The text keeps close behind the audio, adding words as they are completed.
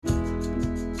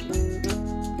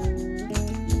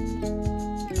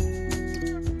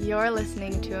You're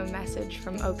listening to a message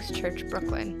from Oaks Church,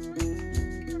 Brooklyn.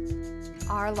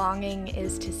 Our longing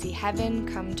is to see heaven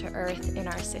come to earth in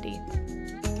our city.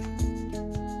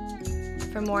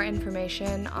 For more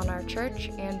information on our church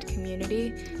and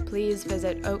community, please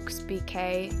visit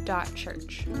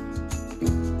oaksbk.church.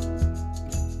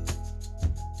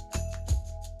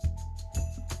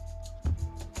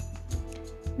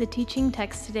 The teaching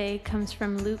text today comes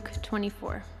from Luke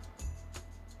 24.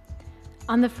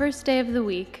 On the first day of the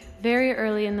week, very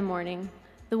early in the morning,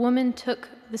 the woman took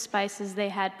the spices they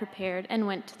had prepared and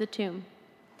went to the tomb.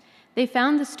 They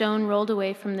found the stone rolled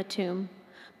away from the tomb,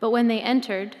 but when they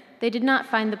entered, they did not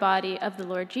find the body of the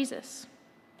Lord Jesus.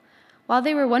 While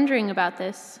they were wondering about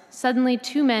this, suddenly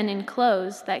 2 men in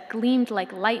clothes that gleamed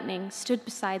like lightning stood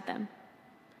beside them.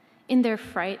 In their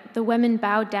fright, the women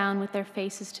bowed down with their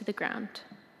faces to the ground.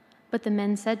 But the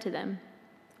men said to them,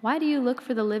 "Why do you look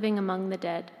for the living among the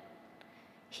dead?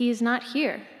 He is not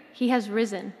here. He has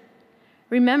risen.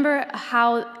 Remember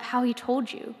how he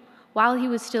told you while he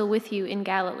was still with you in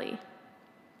Galilee.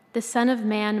 The Son of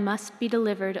Man must be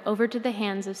delivered over to the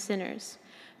hands of sinners,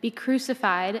 be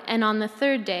crucified, and on the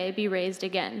 3rd day be raised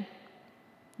again."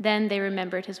 Then they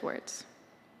remembered his words.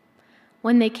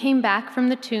 When they came back from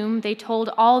the tomb, they told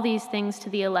all these things to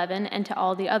the 11 and to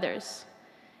all the others.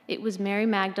 It was Mary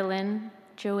Magdalene,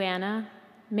 Joanna,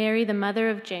 Mary the mother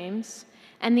of James,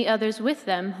 and the others with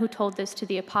them who told this to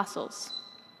the apostles.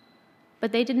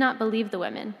 But they did not believe the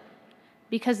women,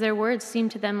 because their words seemed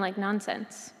to them like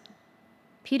nonsense.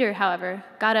 Peter, however,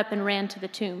 got up and ran to the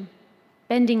tomb.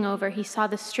 Bending over, he saw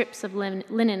the strips of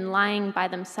linen lying by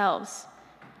themselves,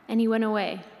 and he went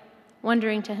away,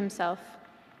 wondering to himself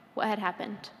what had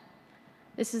happened.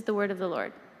 This is the word of the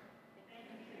Lord.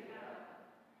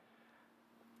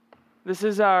 This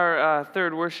is our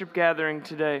third worship gathering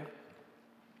today.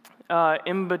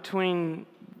 In between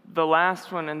the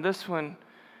last one and this one,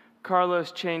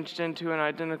 Carlos changed into an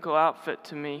identical outfit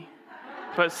to me,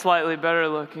 but slightly better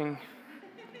looking.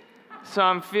 So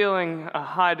I'm feeling a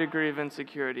high degree of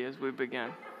insecurity as we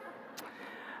begin.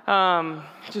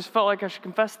 Just felt like I should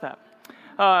confess that.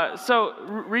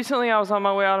 Recently I was on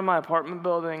my way out of my apartment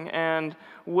building, and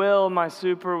Will, my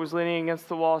super, was leaning against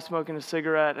the wall smoking a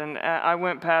cigarette, and I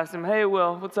went past him. "Hey,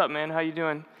 Will, what's up, man? How you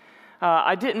doing?"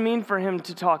 I didn't mean for him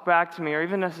to talk back to me or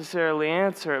even necessarily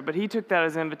answer it, but he took that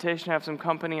as an invitation to have some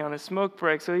company on his smoke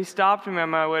break, so he stopped me on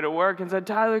my way to work and said,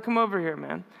 "Tyler, come over here,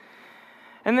 man."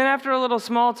 And then after a little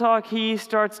small talk, he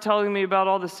starts telling me about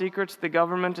all the secrets the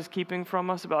government is keeping from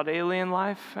us about alien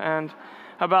life and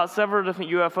about several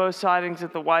different UFO sightings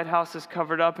that the White House has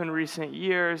covered up in recent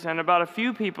years, and about a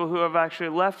few people who have actually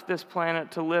left this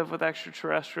planet to live with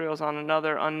extraterrestrials on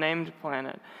another unnamed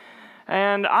planet.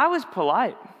 And I was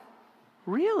polite.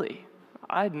 Really?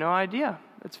 I had no idea.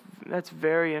 That's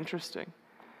very interesting.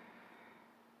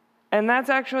 And that's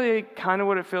actually kind of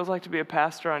what it feels like to be a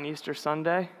pastor on Easter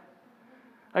Sunday.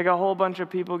 Like a whole bunch of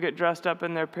people get dressed up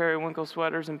in their periwinkle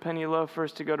sweaters and penny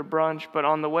loafers to go to brunch, but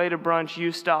on the way to brunch,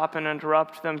 you stop and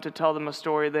interrupt them to tell them a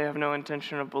story they have no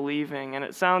intention of believing. And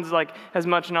it sounds like as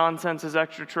much nonsense as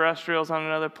extraterrestrials on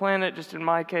another planet, just in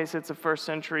my case, it's a 1st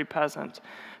century peasant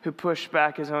who pushed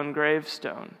back his own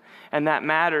gravestone. And that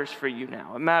matters for you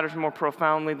now. It matters more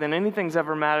profoundly than anything's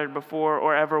ever mattered before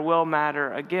or ever will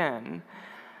matter again.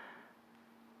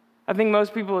 I think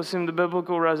most people assume the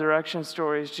biblical resurrection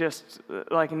story is just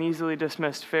like an easily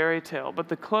dismissed fairy tale, but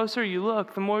the closer you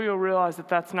look, the more you'll realize that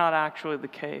that's not actually the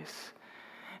case.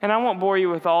 And I won't bore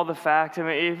you with all the facts. I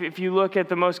mean, if you look at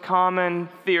the most common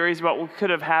theories about what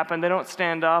could have happened, they don't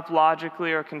stand up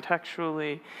logically or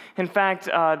contextually. In fact,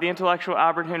 the intellectual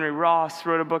Albert Henry Ross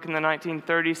wrote a book in the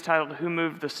 1930s titled Who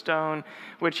Moved the Stone,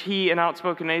 which he, an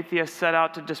outspoken atheist, set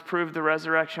out to disprove the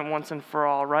resurrection once and for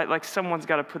all, right? Like someone's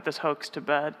got to put this hoax to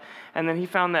bed. And then he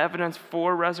found the evidence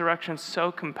for resurrection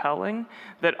so compelling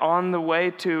that on the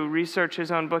way to research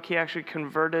his own book, he actually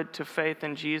converted to faith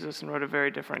in Jesus and wrote a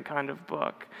very different kind of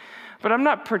book. But I'm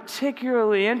not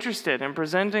particularly interested in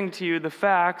presenting to you the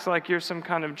facts like you're some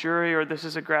kind of jury or this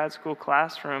is a grad school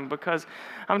classroom, because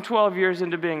I'm 12 years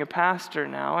into being a pastor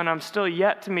now, and I'm still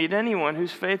yet to meet anyone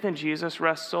whose faith in Jesus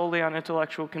rests solely on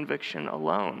intellectual conviction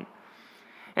alone.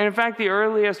 And in fact, the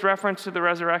earliest reference to the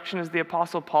resurrection is the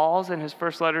Apostle Paul's in his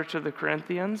first letter to the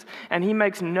Corinthians, and he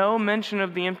makes no mention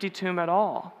of the empty tomb at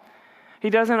all. He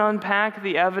doesn't unpack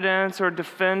the evidence or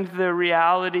defend the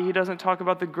reality. He doesn't talk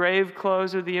about the grave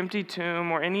clothes or the empty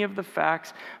tomb or any of the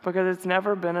facts, because it's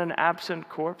never been an absent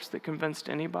corpse that convinced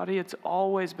anybody. It's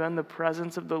always been the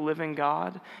presence of the living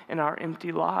God in our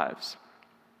empty lives.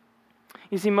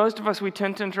 You see, most of us, we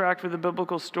tend to interact with the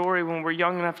biblical story when we're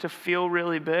young enough to feel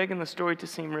really big and the story to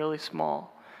seem really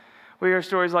small. We hear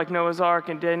stories like Noah's Ark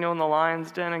and Daniel in the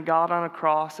lion's den and God on a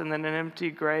cross and then an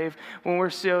empty grave. When we're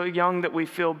so young that we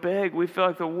feel big, we feel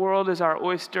like the world is our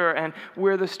oyster and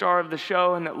we're the star of the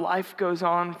show and that life goes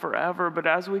on forever. But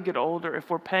as we get older, if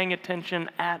we're paying attention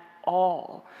at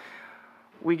all,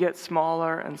 we get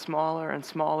smaller and smaller and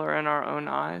smaller in our own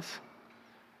eyes.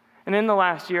 And in the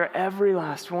last year, every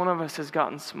last one of us has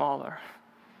gotten smaller.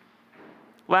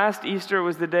 Last Easter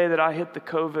was the day that I hit the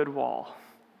COVID wall.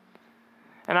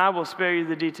 And I will spare you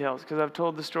the details because I've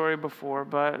told the story before,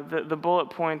 but the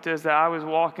bullet point is that I was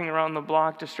walking around the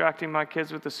block distracting my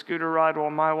kids with a scooter ride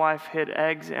while my wife hid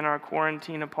eggs in our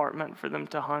quarantine apartment for them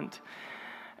to hunt.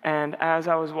 And as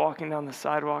I was walking down the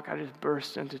sidewalk, I just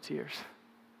burst into tears.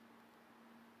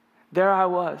 There I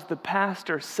was, the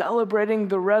pastor celebrating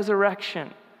the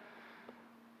resurrection,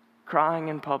 crying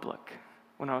in public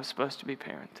when I was supposed to be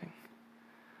parenting.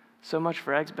 So much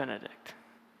for Eggs Benedict,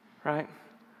 right?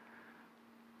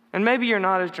 And maybe you're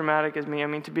not as dramatic as me. I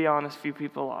mean, to be honest, few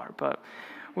people are. But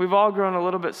we've all grown a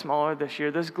little bit smaller this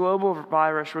year. This global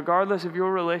virus, regardless of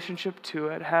your relationship to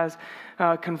it, has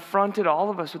confronted all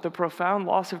of us with a profound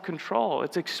loss of control.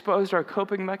 It's exposed our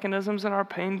coping mechanisms and our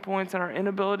pain points and our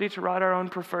inability to write our own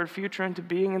preferred future into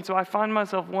being. And so I find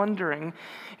myself wondering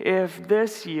if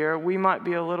this year we might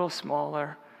be a little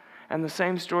smaller and the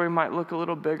same story might look a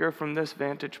little bigger from this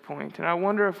vantage point. And I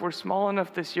wonder if we're small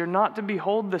enough this year not to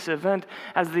behold this event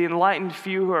as the enlightened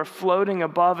few who are floating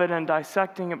above it and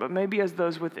dissecting it, but maybe as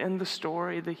those within the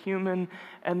story, the human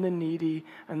and the needy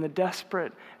and the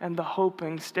desperate and the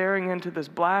hoping, staring into this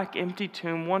black, empty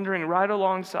tomb, wondering right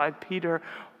alongside Peter,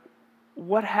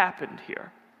 what happened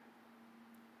here?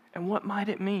 And what might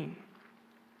it mean?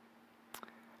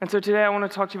 And so today I want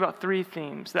to talk to you about three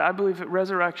themes that I believe that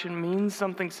resurrection means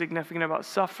something significant about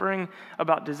suffering,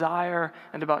 about desire,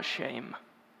 and about shame.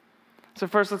 So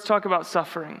first, let's talk about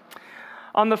suffering.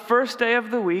 On the first day of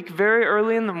the week, very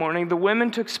early in the morning, the women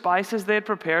took spices they had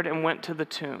prepared and went to the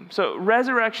tomb. So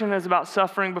resurrection is about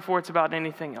suffering before it's about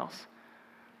anything else.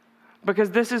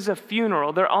 Because this is a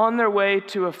funeral. They're on their way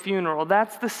to a funeral.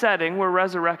 That's the setting where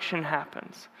resurrection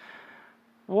happens.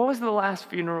 What was the last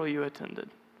funeral you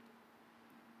attended?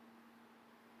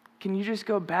 Can you just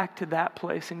go back to that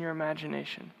place in your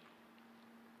imagination?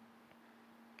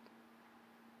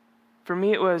 For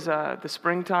me, it was the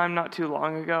springtime not too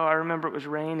long ago. I remember it was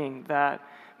raining that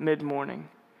mid-morning.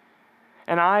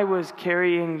 And I was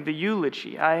carrying the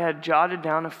eulogy. I had jotted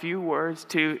down a few words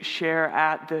to share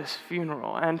at this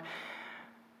funeral. And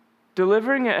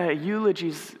delivering a eulogy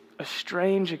is a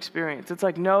strange experience. It's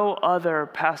like no other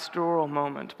pastoral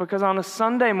moment, because on a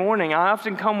Sunday morning, I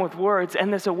often come with words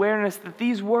and this awareness that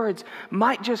these words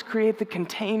might just create the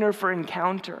container for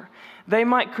encounter. They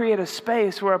might create a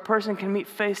space where a person can meet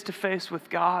face to face with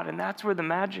God, and that's where the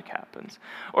magic happens.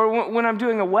 Or when I'm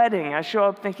doing a wedding, I show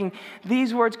up thinking,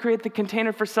 these words create the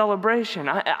container for celebration.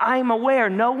 I'm aware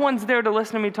no one's there to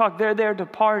listen to me talk, they're there to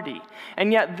party.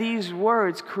 And yet these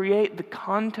words create the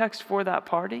context for that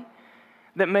party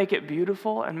that make it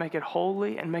beautiful and make it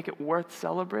holy and make it worth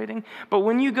celebrating. But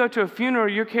when you go to a funeral,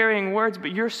 you're carrying words,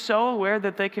 but you're so aware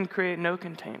that they can create no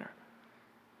container.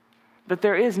 That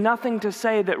there is nothing to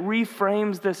say that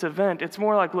reframes this event. It's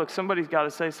more like, look, somebody's got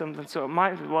to say something, so it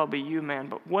might as well be you, man.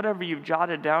 But whatever you've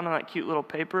jotted down on that cute little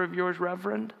paper of yours,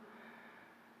 Reverend,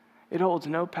 it holds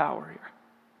no power here.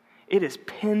 It is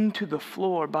pinned to the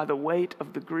floor by the weight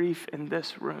of the grief in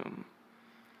this room.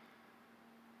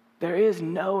 There is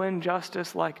no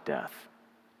injustice like death.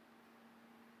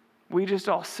 We just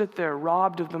all sit there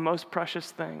robbed of the most precious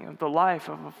thing, of the life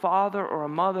of a father or a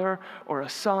mother or a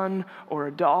son or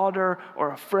a daughter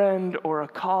or a friend or a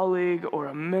colleague or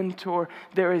a mentor.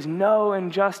 There is no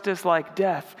injustice like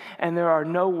death, and there are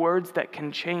no words that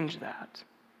can change that.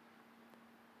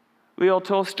 Leo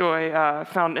Tolstoy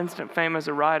found instant fame as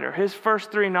a writer. His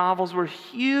first 3 novels were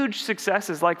huge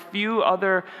successes like few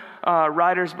other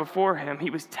writers before him.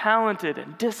 He was talented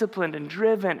and disciplined and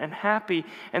driven and happy.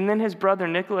 And then his brother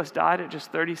Nicholas died at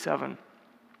just 37.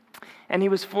 And he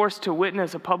was forced to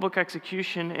witness a public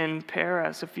execution in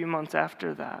Paris a few months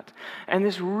after that. And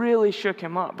this really shook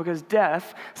him up because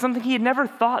death, something he had never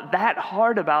thought that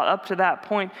hard about up to that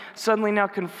point, suddenly now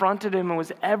confronted him and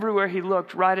was everywhere he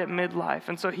looked right at midlife.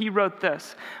 And so he wrote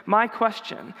this: "My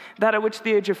question, that at which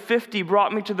the age of 50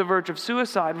 brought me to the verge of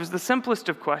suicide, was the simplest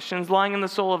of questions lying in the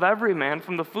soul of every man,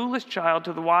 from the foolish child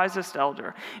to the wisest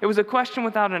elder. It was a question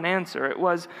without an answer. It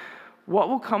was, what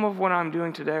will come of what I'm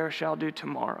doing today or shall do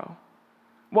tomorrow?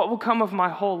 What will come of my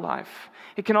whole life?"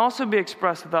 It can also be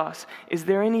expressed thus: is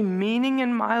there any meaning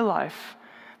in my life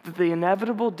that the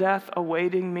inevitable death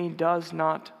awaiting me does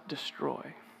not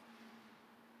destroy?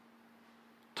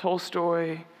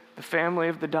 Tolstoy the family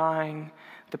of the dying,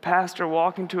 the pastor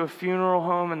walking to a funeral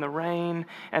home in the rain,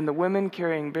 and the women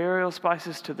carrying burial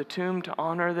spices to the tomb to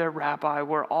honor their rabbi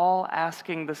were all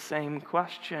asking the same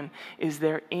question: is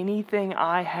there anything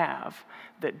I have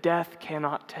that death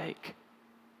cannot take?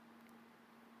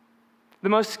 The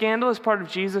most scandalous part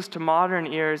of Jesus to modern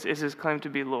ears is his claim to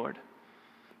be Lord.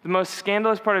 The most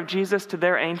scandalous part of Jesus to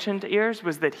their ancient ears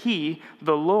was that he,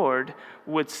 the Lord,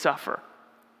 would suffer.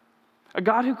 A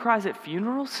God who cries at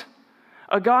funerals?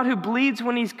 A God who bleeds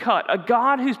when he's cut? A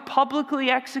God who's publicly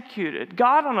executed?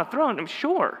 God on a throne? I'm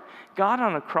sure. God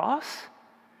on a cross?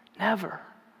 Never.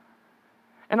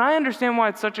 And I understand why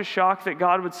it's such a shock that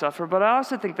God would suffer, but I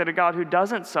also think that a God who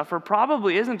doesn't suffer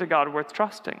probably isn't a God worth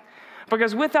trusting.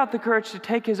 Because without the courage to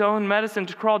take his own medicine,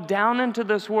 to crawl down into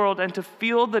this world and to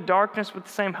feel the darkness with the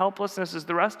same helplessness as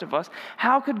the rest of us,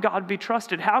 how could God be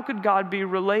trusted? How could God be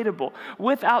relatable?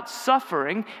 Without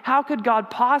suffering, how could God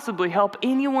possibly help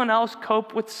anyone else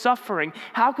cope with suffering?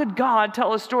 How could God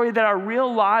tell a story that our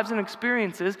real lives and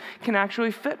experiences can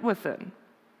actually fit within?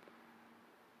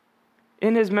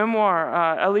 In his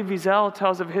memoir, Elie Wiesel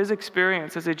tells of his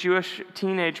experience as a Jewish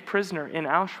teenage prisoner in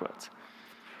Auschwitz.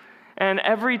 And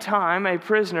every time a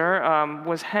prisoner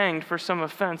was hanged for some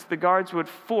offense, the guards would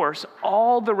force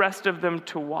all the rest of them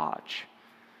to watch.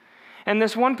 And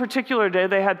this one particular day,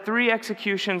 they had 3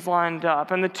 executions lined up,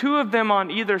 and the 2 of them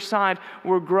on either side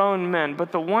were grown men,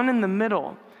 but the one in the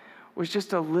middle was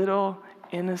just a little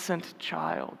innocent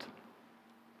child.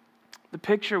 The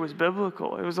picture was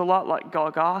biblical. It was a lot like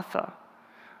Golgotha.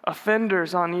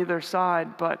 Offenders on either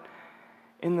side, but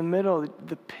in the middle,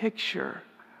 the picture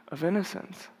of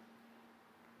innocence.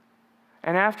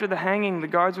 And after the hanging, the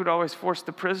guards would always force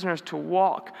the prisoners to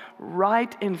walk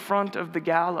right in front of the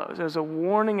gallows as a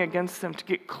warning against them to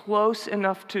get close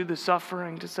enough to the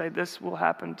suffering to say, this will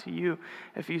happen to you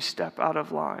if you step out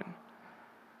of line.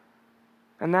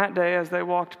 And that day, as they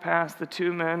walked past, the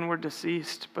 2 men were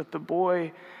deceased, but the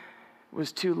boy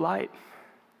was too light.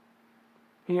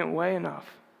 He didn't weigh enough.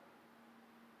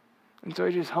 And so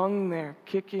he just hung there,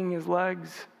 kicking his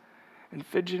legs and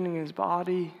fidgeting his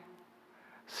body,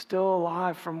 still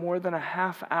alive for more than a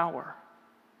half hour.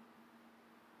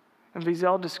 And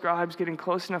Wiesel describes getting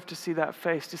close enough to see that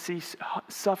face, to see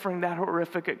suffering that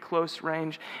horrific at close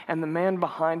range, and the man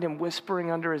behind him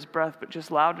whispering under his breath, but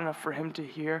just loud enough for him to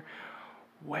hear,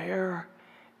 "Where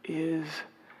is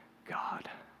God?"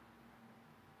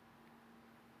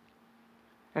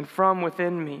 And from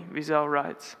within me, Wiesel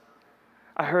writes,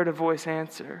 I heard a voice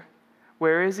answer,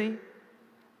 "Where is he?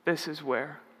 This is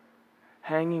where.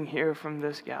 Hanging here from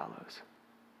this gallows."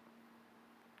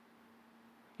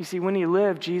 You see, when he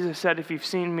lived, Jesus said, "If you've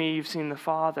seen me, you've seen the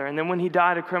Father." And then when he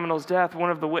died a criminal's death,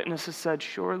 one of the witnesses said,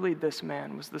 "Surely this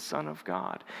man was the Son of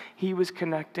God." He was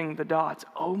connecting the dots.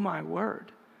 Oh my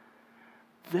word.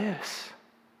 This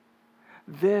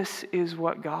is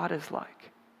what God is like.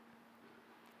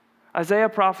 Isaiah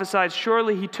prophesied,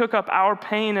 "Surely he took up our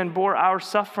pain and bore our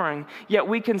suffering, yet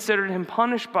we considered him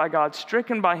punished by God,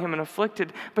 stricken by him and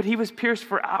afflicted. But he was pierced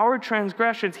for our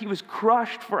transgressions, he was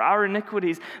crushed for our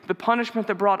iniquities. The punishment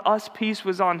that brought us peace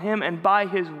was on him, and by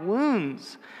his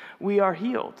wounds we are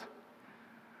healed."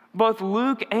 Both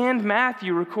Luke and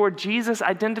Matthew record Jesus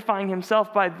identifying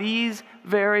himself by these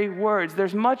very words.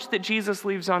 There's much that Jesus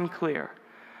leaves unclear,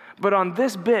 but on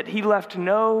this bit he left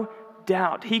no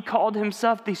doubt. He called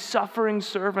himself the suffering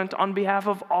servant on behalf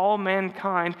of all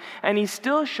mankind, and he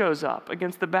still shows up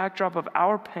against the backdrop of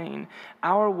our pain,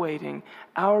 our waiting,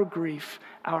 our grief,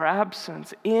 our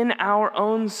absence. In our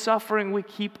own suffering, we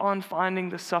keep on finding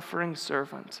the suffering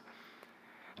servant.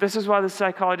 This is why the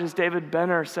psychologist David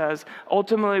Benner says,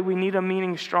 ultimately we need a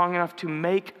meaning strong enough to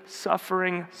make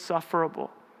suffering sufferable.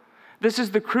 This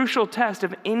is the crucial test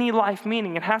of any life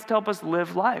meaning. It has to help us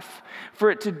live life.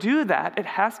 For it to do that, it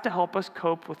has to help us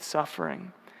cope with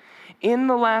suffering. In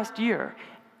the last year,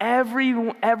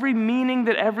 every meaning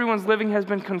that everyone's living has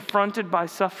been confronted by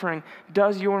suffering.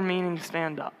 Does your meaning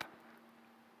stand up?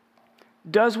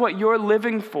 Does what you're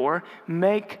living for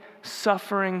make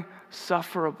suffering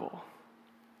sufferable?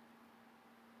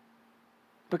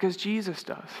 Because Jesus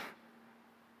does.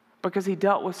 Because he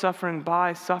dealt with suffering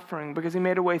by suffering, because he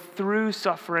made a way through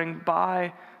suffering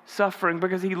by suffering,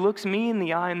 because he looks me in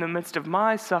the eye in the midst of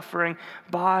my suffering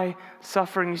by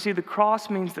suffering. You see, the cross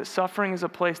means that suffering is a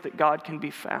place that God can be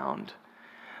found.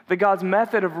 That God's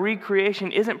method of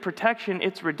recreation isn't protection,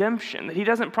 it's redemption. That he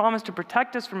doesn't promise to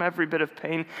protect us from every bit of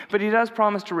pain, but he does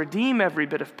promise to redeem every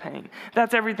bit of pain.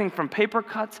 That's everything from paper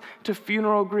cuts to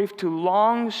funeral grief to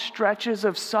long stretches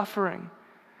of suffering.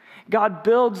 God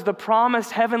builds the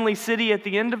promised heavenly city at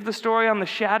the end of the story on the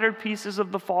shattered pieces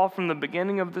of the fall from the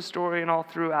beginning of the story and all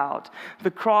throughout.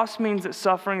 The cross means that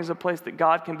suffering is a place that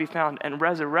God can be found, and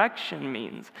resurrection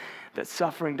means that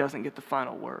suffering doesn't get the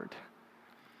final word.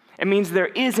 It means there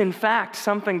is, in fact,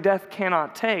 something death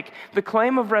cannot take. The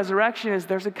claim of resurrection is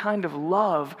there's a kind of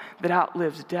love that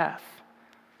outlives death.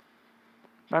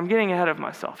 But I'm getting ahead of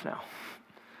myself now.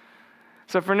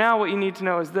 So for now, what you need to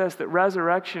know is this, that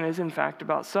resurrection is in fact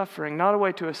about suffering, not a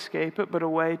way to escape it, but a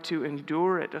way to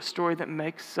endure it, a story that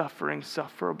makes suffering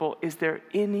sufferable. Is there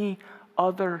any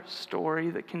other story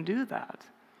that can do that?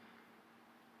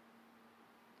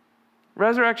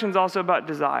 Resurrection is also about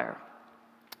desire.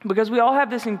 Because we all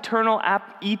have this eternal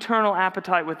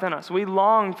appetite within us. We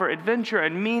long for adventure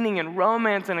and meaning and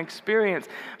romance and experience.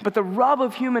 But the rub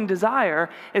of human desire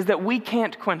is that we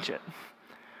can't quench it.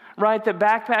 Right? That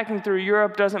backpacking through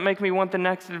Europe doesn't make me want the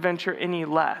next adventure any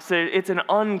less. It's an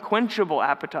unquenchable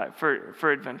appetite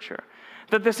for adventure.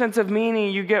 That the sense of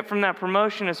meaning you get from that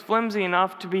promotion is flimsy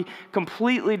enough to be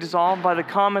completely dissolved by the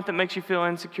comment that makes you feel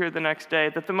insecure the next day.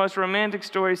 That the most romantic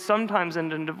stories sometimes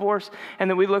end in divorce, and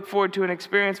that we look forward to an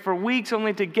experience for weeks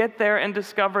only to get there and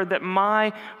discover that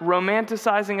my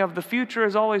romanticizing of the future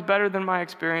is always better than my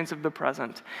experience of the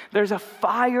present. There's a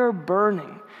fire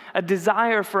burning, a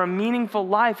desire for a meaningful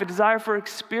life, a desire for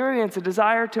experience, a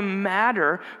desire to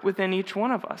matter within each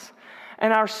one of us.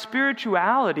 And our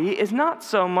spirituality is not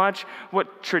so much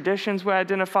what traditions we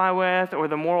identify with or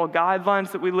the moral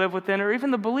guidelines that we live within or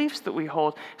even the beliefs that we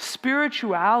hold.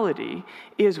 Spirituality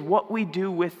is what we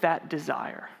do with that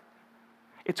desire.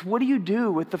 It's what do you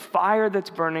do with the fire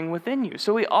that's burning within you?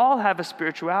 So we all have a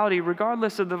spirituality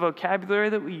regardless of the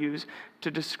vocabulary that we use to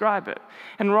describe it.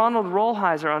 And Ronald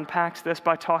Rolheiser unpacks this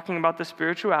by talking about the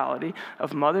spirituality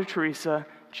of Mother Teresa,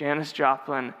 Janis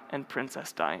Joplin, and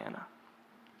Princess Diana.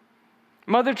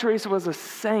 Mother Teresa was a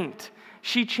saint.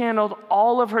 She channeled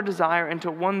all of her desire into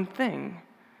one thing,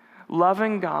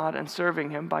 loving God and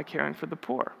serving Him by caring for the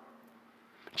poor.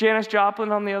 Janis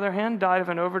Joplin, on the other hand, died of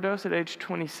an overdose at age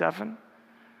 27.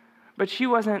 But she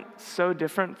wasn't so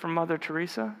different from Mother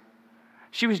Teresa.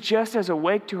 She was just as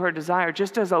awake to her desire,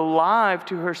 just as alive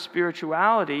to her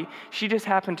spirituality. She just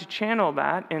happened to channel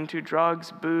that into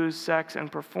drugs, booze, sex,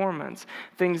 and performance,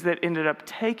 things that ended up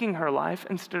taking her life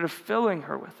instead of filling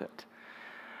her with it.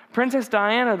 Princess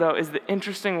Diana, though, is the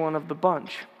interesting one of the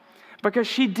bunch because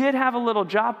she did have a little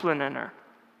Joplin in her.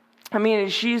 I mean,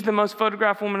 she's the most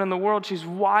photographed woman in the world. She's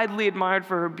widely admired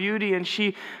for her beauty, and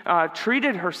she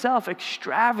treated herself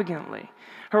extravagantly.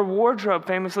 Her wardrobe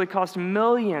famously cost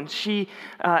millions. She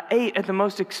ate at the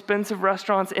most expensive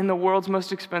restaurants in the world's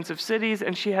most expensive cities,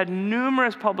 and she had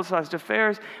numerous publicized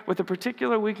affairs with a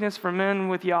particular weakness for men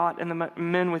with yachts in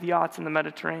the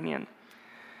Mediterranean.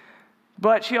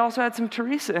 But she also had some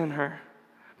Teresa in her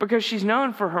because she's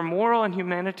known for her moral and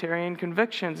humanitarian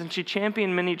convictions, and she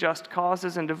championed many just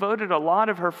causes and devoted a lot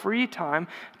of her free time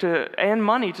and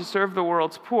money to serve the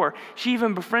world's poor. She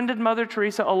even befriended Mother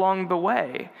Teresa along the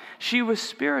way. She was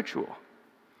spiritual,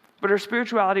 but her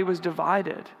spirituality was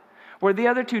divided. Where the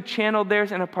other two channeled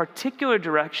theirs in a particular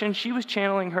direction, she was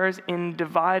channeling hers in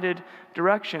divided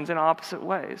directions, in opposite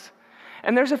ways.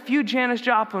 And there's a few Janis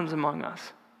Joplins among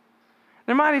us.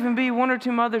 There might even be one or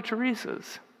two Mother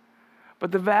Teresas.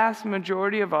 But the vast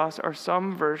majority of us are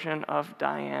some version of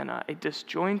Diana, a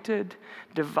disjointed,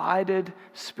 divided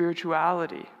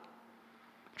spirituality,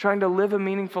 trying to live a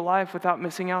meaningful life without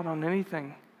missing out on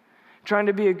anything, trying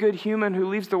to be a good human who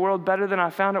leaves the world better than I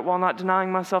found it while not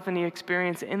denying myself any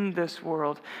experience in this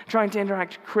world, trying to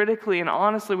interact critically and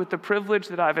honestly with the privilege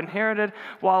that I've inherited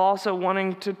while also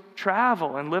wanting to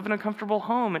travel and live in a comfortable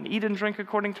home and eat and drink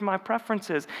according to my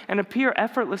preferences and appear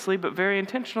effortlessly but very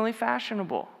intentionally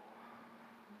fashionable.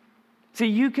 See,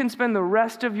 you can spend the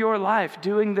rest of your life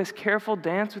doing this careful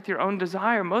dance with your own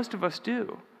desire. Most of us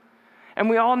do. And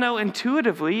we all know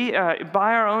intuitively,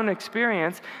 by our own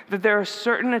experience, that there are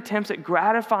certain attempts at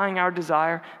gratifying our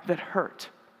desire that hurt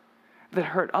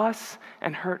us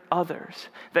and hurt others.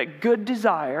 That good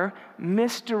desire,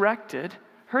 misdirected,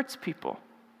 hurts people.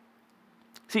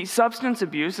 See, substance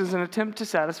abuse is an attempt to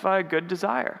satisfy a good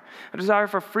desire, a desire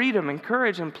for freedom and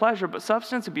courage and pleasure, but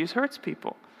substance abuse hurts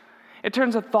people. It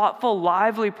turns a thoughtful,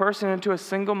 lively person into a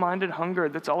single-minded hunger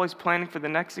that's always planning for the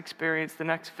next experience, the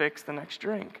next fix, the next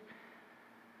drink.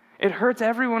 It hurts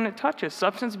everyone it touches.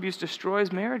 Substance abuse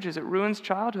destroys marriages, it ruins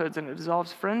childhoods, and it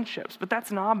dissolves friendships. But that's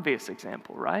an obvious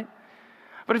example, right?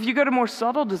 But if you go to more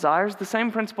subtle desires, the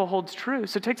same principle holds true.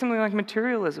 So take something like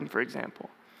materialism, for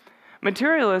example.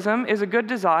 Materialism is a good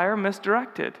desire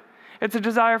misdirected. It's a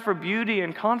desire for beauty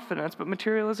and confidence, but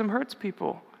materialism hurts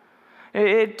people.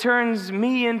 It turns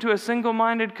me into a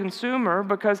single-minded consumer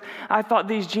because I thought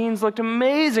these jeans looked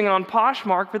amazing on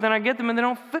Poshmark, but then I get them and they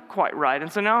don't fit quite right. And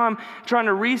so now I'm trying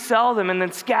to resell them and then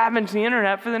scavenge the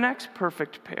internet for the next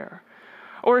perfect pair.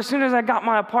 Or as soon as I got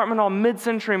my apartment all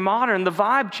mid-century modern, the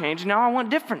vibe changed. Now I want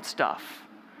different stuff,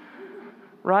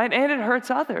 right? And it hurts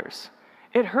others.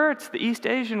 It hurts the East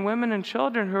Asian women and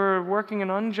children who are working an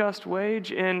unjust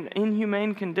wage in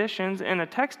inhumane conditions in a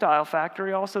textile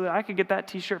factory also that I could get that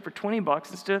t-shirt for $20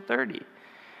 instead of $30.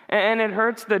 And it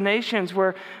hurts the nations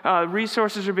where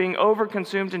resources are being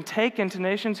overconsumed and taken to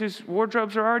nations whose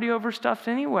wardrobes are already overstuffed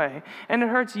anyway. And it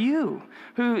hurts you,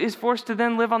 who is forced to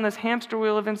then live on this hamster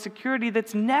wheel of insecurity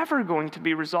that's never going to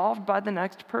be resolved by the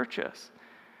next purchase.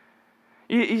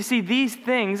 You see, these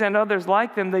things and others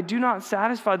like them, they do not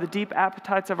satisfy the deep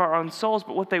appetites of our own souls,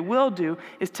 but what they will do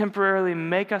is temporarily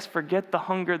make us forget the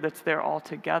hunger that's there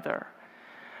altogether.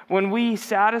 When we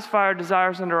satisfy our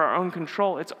desires under our own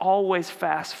control, it's always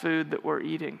fast food that we're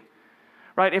eating,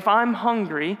 right? If I'm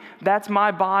hungry, that's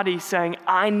my body saying,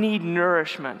 I need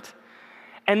nourishment.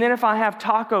 And then if I have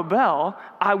Taco Bell,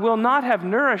 I will not have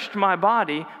nourished my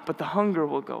body, but the hunger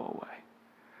will go away.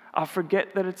 I'll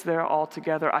forget that it's there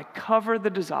altogether. I cover the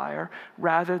desire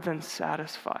rather than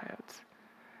satisfy it.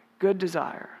 Good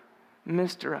desire,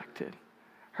 misdirected,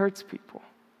 hurts people.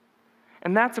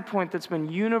 And that's a point that's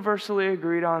been universally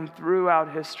agreed on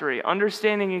throughout history.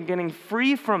 Understanding and getting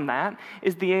free from that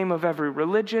is the aim of every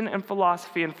religion and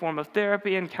philosophy and form of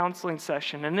therapy and counseling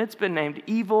session. And it's been named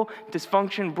evil,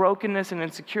 dysfunction, brokenness, and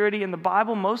insecurity, and the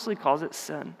Bible mostly calls it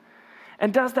sin.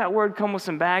 And does that word come with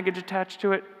some baggage attached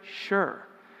to it? Sure.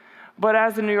 But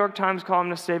as the New York Times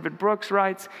columnist David Brooks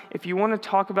writes, if you want to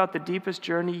talk about the deepest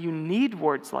journey, you need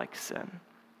words like sin.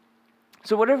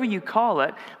 So whatever you call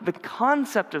it, the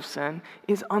concept of sin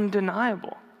is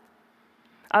undeniable.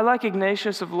 I like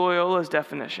Ignatius of Loyola's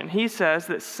definition. He says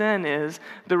that sin is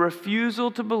the refusal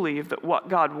to believe that what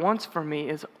God wants for me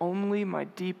is only my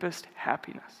deepest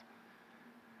happiness.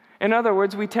 In other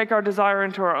words, we take our desire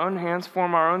into our own hands,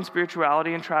 form our own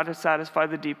spirituality, and try to satisfy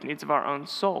the deep needs of our own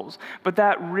souls. But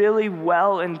that really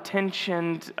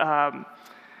well-intentioned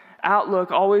outlook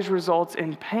always results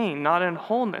in pain, not in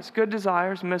wholeness. Good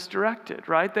desires misdirected,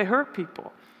 right? They hurt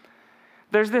people.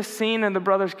 There's this scene in the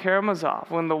Brothers Karamazov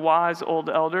when the wise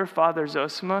old elder, Father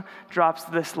Zosima, drops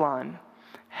this line: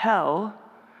 hell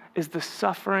is the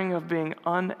suffering of being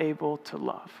unable to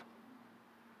love.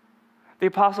 The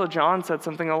Apostle John said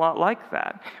something a lot like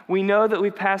that. We know that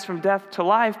we pass from death to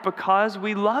life because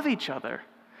we love each other.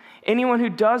 Anyone who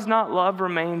does not love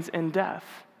remains in death.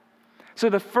 So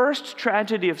the first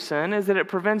tragedy of sin is that it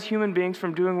prevents human beings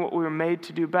from doing what we were made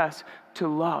to do best, to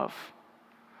love.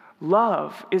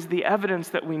 Love is the evidence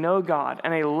that we know God,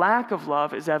 and a lack of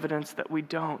love is evidence that we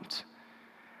don't.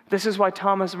 This is why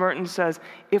Thomas Merton says,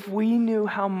 if we knew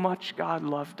how much God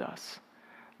loved us,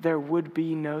 there would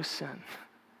be no sin.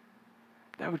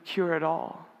 That would cure it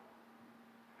all.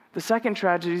 The second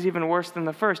tragedy is even worse than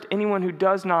the first. Anyone who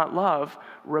does not love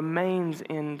remains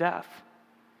in death.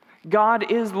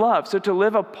 God is love, so to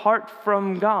live apart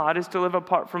from God is to live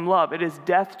apart from love. It is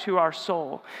death to our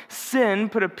soul. Sin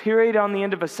put a period on the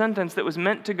end of a sentence that was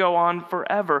meant to go on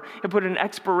forever. It put an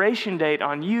expiration date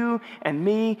on you and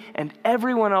me and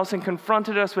everyone else and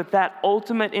confronted us with that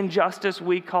ultimate injustice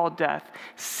we call death.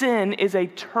 Sin is a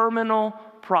terminal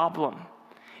problem.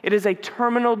 It is a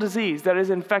terminal disease that has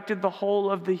infected the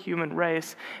whole of the human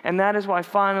race, and that is why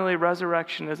finally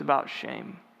resurrection is about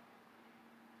shame.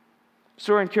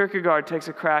 Søren Kierkegaard takes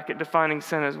a crack at defining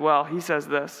sin as well. He says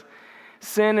this: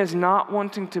 sin is not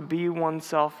wanting to be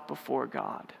oneself before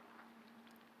God.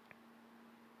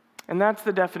 And that's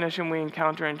the definition we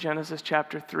encounter in Genesis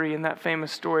chapter 3 in that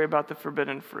famous story about the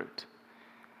forbidden fruit.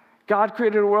 God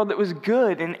created a world that was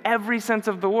good in every sense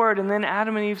of the word, and then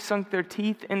Adam and Eve sunk their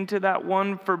teeth into that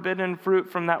one forbidden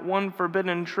fruit from that one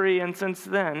forbidden tree, and since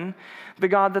then, the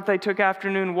God that they took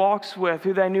afternoon walks with,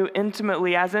 who they knew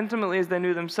intimately as they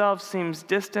knew themselves, seems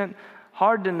distant,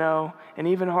 hard to know, and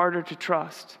even harder to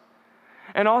trust.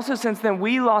 And also since then,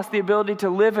 we lost the ability to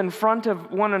live in front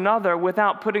of one another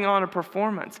without putting on a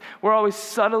performance. We're always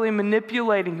subtly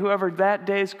manipulating whoever that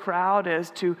day's crowd is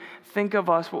to think of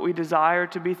us what we desire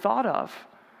to be thought of.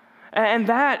 And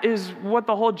that is what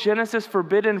the whole Genesis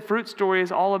forbidden fruit story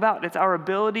is all about. It's our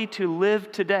ability to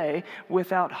live today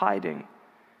without hiding.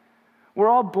 We're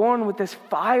all born with this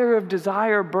fire of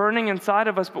desire burning inside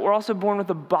of us, but we're also born with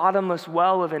a bottomless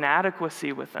well of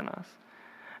inadequacy within us.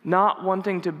 Not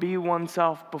wanting to be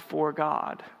oneself before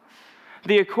God.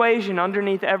 The equation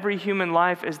underneath every human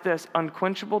life is this: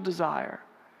 unquenchable desire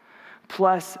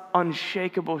plus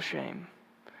unshakable shame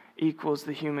equals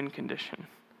the human condition.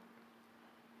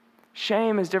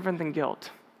 Shame is different than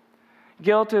guilt.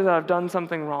 Guilt is that I've done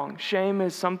something wrong. Shame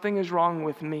is something is wrong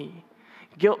with me.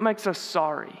 Guilt makes us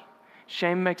sorry.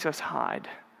 Shame makes us hide.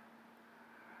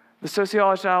 The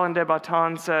sociologist Alain de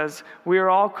Botton says, we are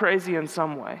all crazy in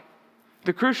some way.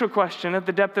 The crucial question at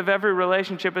the depth of every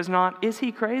relationship is not, is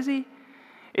he crazy?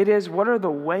 It is, what are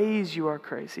the ways you are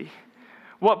crazy?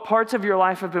 What parts of your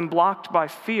life have been blocked by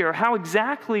fear? How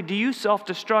exactly do you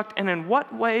self-destruct? And in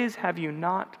what ways have you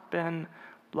not been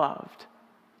loved?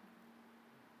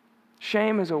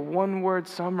 Shame is a one-word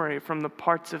summary from the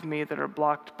parts of me that are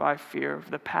blocked by fear,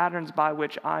 of the patterns by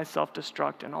which I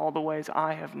self-destruct and all the ways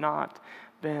I have not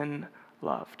been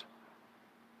loved.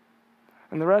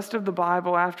 And the rest of the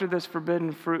Bible after this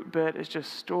forbidden fruit bit is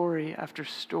just story after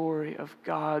story of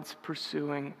God's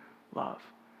pursuing love.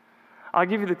 I'll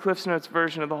give you the Cliffs Notes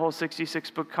version of the whole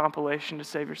 66-book compilation to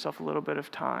save yourself a little bit of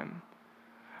time.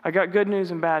 I got good news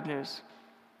and bad news.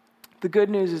 The good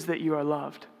news is that you are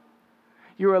loved.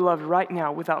 You are loved right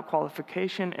now without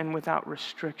qualification and without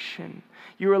restriction.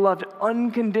 You are loved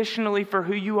unconditionally for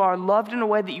who you are, loved in a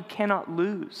way that you cannot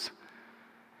lose.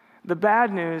 The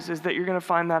bad news is that you're going to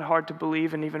find that hard to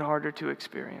believe and even harder to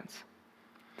experience.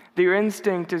 That your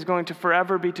instinct is going to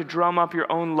forever be to drum up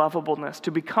your own lovableness,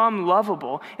 to become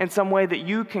lovable in some way that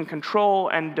you can control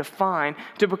and define,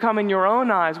 to become in your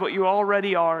own eyes what you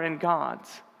already are in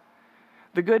God's.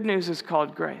 The good news is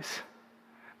called grace.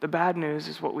 The bad news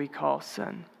is what we call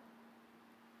sin.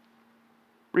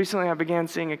 Recently, I began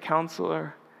seeing a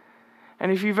counselor.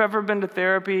 And if you've ever been to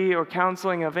therapy or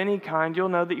counseling of any kind, you'll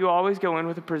know that you always go in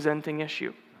with a presenting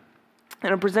issue.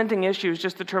 And a presenting issue is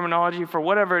just the terminology for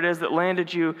whatever it is that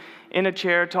landed you in a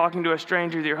chair talking to a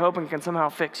stranger that you're hoping can somehow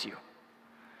fix you.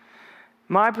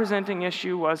 My presenting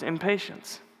issue was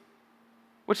impatience,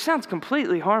 which sounds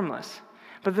completely harmless.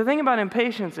 But the thing about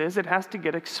impatience is it has to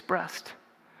get expressed.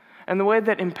 And the way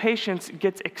that impatience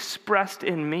gets expressed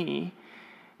in me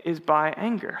is by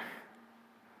anger.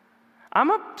 I'm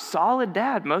a solid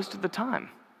dad most of the time.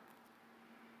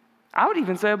 I would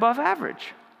even say above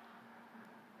average.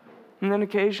 And then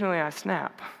occasionally I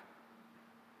snap.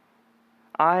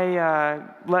 I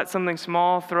let something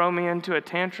small throw me into a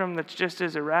tantrum that's just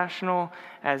as irrational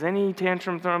as any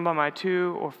tantrum thrown by my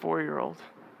 2 or 4-year-old.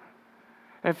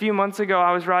 A few months ago,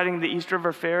 I was riding the East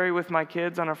River Ferry with my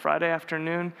kids on a Friday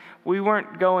afternoon. We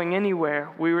weren't going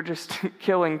anywhere. We were just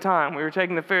killing time. We were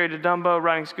taking the ferry to Dumbo,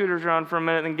 riding scooters around for a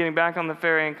minute, then getting back on the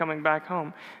ferry and coming back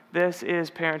home. This is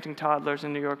parenting toddlers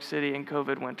in New York City in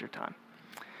COVID wintertime.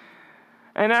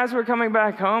 And as we're coming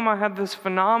back home, I had this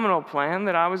phenomenal plan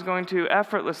that I was going to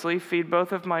effortlessly feed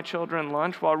both of my children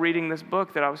lunch while reading this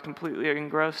book that I was completely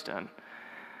engrossed in.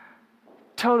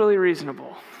 Totally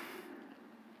reasonable.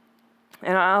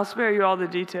 And I'll spare you all the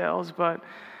details, but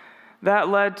that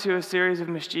led to a series of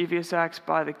mischievous acts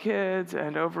by the kids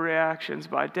and overreactions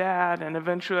by Dad, and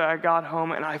eventually I got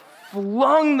home and I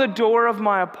flung the door of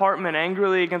my apartment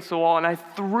angrily against the wall, and I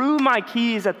threw my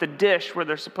keys at the dish where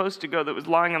they're supposed to go that was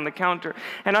lying on the counter,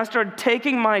 and I started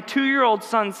taking my 2-year-old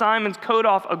son Simon's coat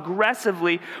off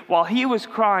aggressively while he was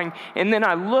crying, and then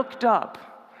I looked up.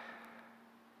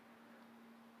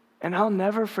 And I'll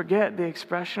never forget the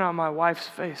expression on my wife's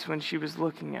face when she was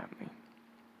looking at me.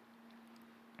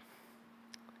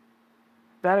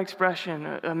 That expression,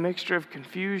 a mixture of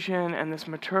confusion and this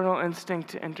maternal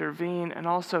instinct to intervene, and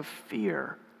also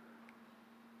fear.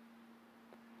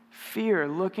 Fear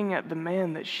looking at the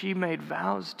man that she made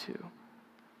vows to.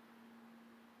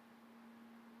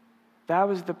 That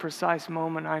was the precise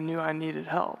moment I knew I needed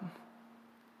help.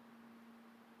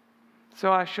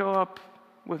 So I show up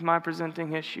with my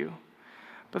presenting issue.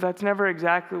 But that's never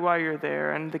exactly why you're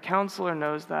there, and the counselor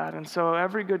knows that. And so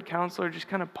every good counselor just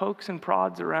kind of pokes and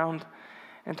prods around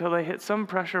until they hit some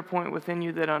pressure point within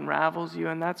you that unravels you,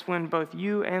 and that's when both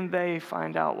you and they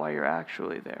find out why you're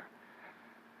actually there.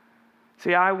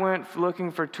 See, I went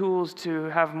looking for tools to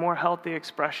have more healthy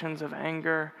expressions of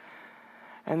anger,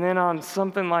 and then on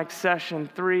something like session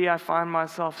 3, I find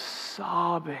myself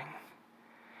sobbing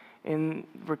in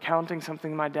recounting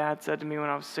something my dad said to me when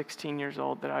I was 16 years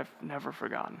old that I've never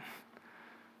forgotten.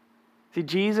 See,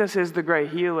 Jesus is the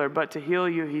great healer, but to heal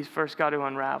you, he's first got to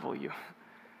unravel you.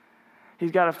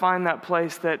 He's got to find that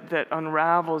place that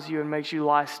unravels you and makes you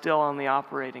lie still on the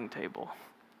operating table.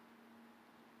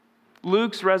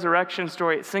 Luke's resurrection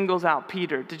story, it singles out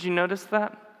Peter. Did you notice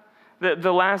that?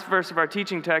 The last verse of our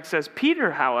teaching text says,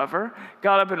 Peter, however,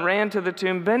 got up and ran to the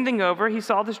tomb. Bending over, he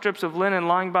saw the strips of linen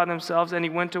lying by themselves, and he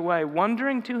went away,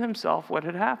 wondering to himself what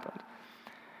had happened.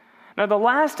 Now, the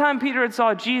last time Peter had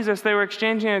saw Jesus, they were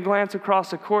exchanging a glance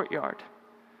across a courtyard.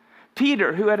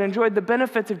 Peter, who had enjoyed the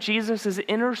benefits of Jesus'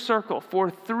 inner circle for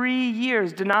 3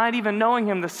 years, denied even knowing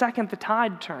him the second the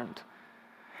tide turned.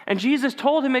 And Jesus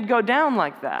told him it'd go down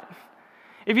like that.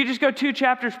 If you just go 2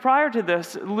 chapters prior to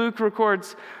this, Luke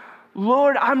records,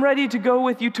 "Lord, I'm ready to go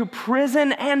with you to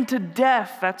prison and to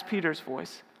death." That's Peter's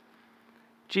voice.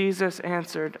 Jesus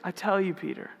answered, "I tell you,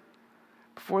 Peter,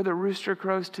 before the rooster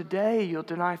crows today, you'll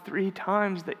deny 3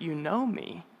 times that you know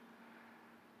me."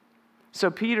 So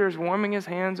Peter's warming his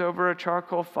hands over a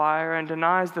charcoal fire and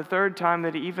denies the 3rd time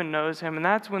that he even knows him. And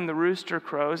that's when the rooster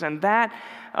crows. And that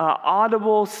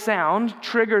audible sound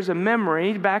triggers a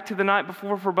memory back to the night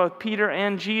before for both Peter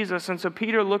and Jesus. And so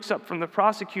Peter looks up from the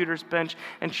prosecutor's bench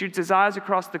and shoots his eyes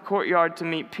across the courtyard to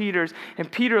meet Peter's. And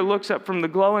Peter looks up from the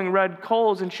glowing red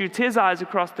coals and shoots his eyes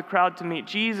across the crowd to meet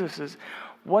Jesus's.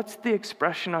 What's the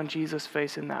expression on Jesus'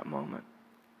 face in that moment?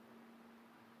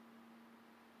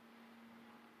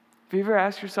 Have you ever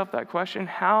asked yourself that question?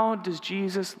 How does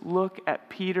Jesus look at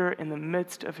Peter in the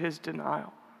midst of his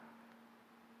denial?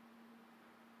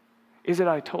 Is it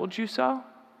 "I told you so"?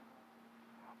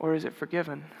 Or is it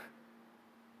 "forgiven"?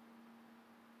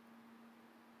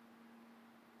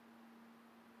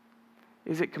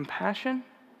 Is it compassion?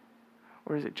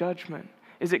 Or is it judgment?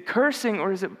 Is it cursing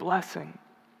or is it blessing?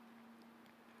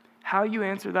 How you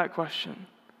answer that question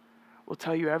will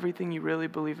tell you everything you really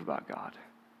believe about God.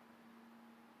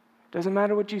 Doesn't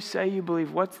matter what you say you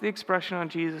believe. What's the expression on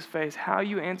Jesus' face? How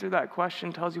you answer that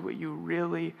question tells you what you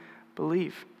really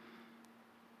believe.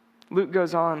 Luke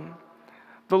goes on.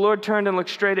 The Lord turned and looked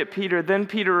straight at Peter. Then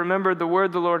Peter remembered the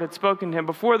word the Lord had spoken to him.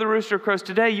 "Before the rooster crows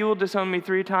today, you will disown me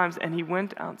 3 times. And he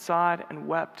went outside and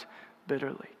wept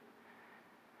bitterly."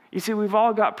 You see, we've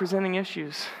all got presenting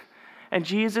issues. And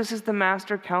Jesus is the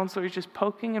master counselor. He's just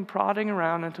poking and prodding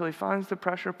around until he finds the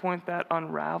pressure point that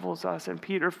unravels us. And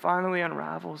Peter finally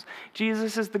unravels.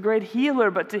 Jesus is the great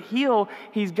healer, but to heal,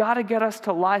 he's got to get us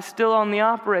to lie still on the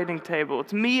operating table.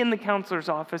 It's me in the counselor's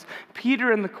office,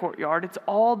 Peter in the courtyard. It's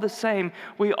all the same.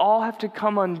 We all have to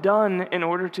come undone in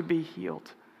order to be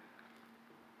healed.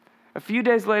 A few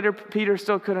days later, Peter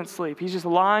still couldn't sleep. He's just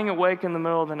lying awake in the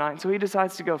middle of the night. So he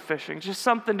decides to go fishing. Just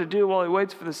something to do while he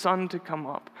waits for the sun to come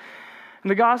up. And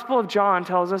the Gospel of John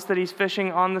tells us that he's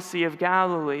fishing on the Sea of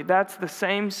Galilee. That's the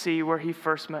same sea where he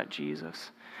first met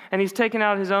Jesus. And he's taken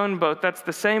out his own boat. That's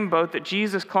the same boat that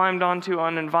Jesus climbed onto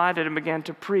uninvited and began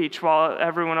to preach while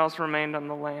everyone else remained on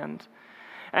the land.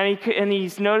 And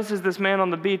he notices this man on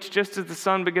the beach just as the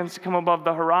sun begins to come above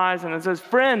the horizon and says,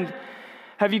 "Friend,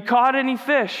 have you caught any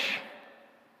fish?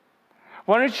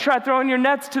 Why don't you try throwing your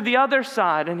nets to the other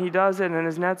side?" And he does it, and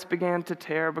his nets began to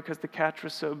tear because the catch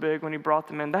was so big when he brought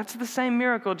them in. That's the same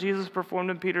miracle Jesus performed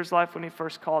in Peter's life when he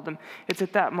first called him. It's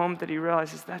at that moment that he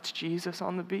realizes that's Jesus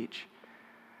on the beach.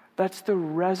 That's the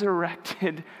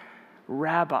resurrected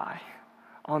rabbi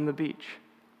on the beach.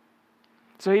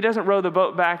 So he doesn't row the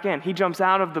boat back in. He jumps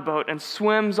out of the boat and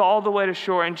swims all the way to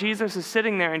shore, and Jesus is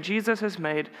sitting there, and Jesus has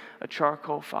made a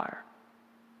charcoal fire,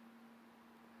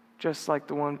 just like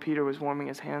the one Peter was warming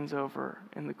his hands over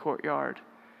in the courtyard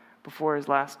before his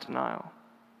last denial.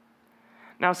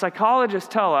 Now, psychologists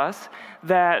tell us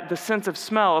that the sense of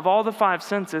smell, of all the 5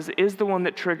 senses, is the one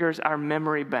that triggers our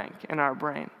memory bank in our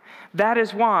brain. That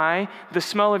is why the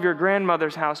smell of your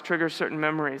grandmother's house triggers certain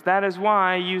memories. That is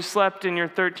why you slept in your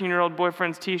 13-year-old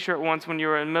boyfriend's t-shirt once when you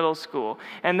were in middle school.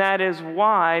 And that is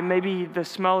why maybe the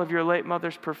smell of your late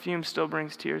mother's perfume still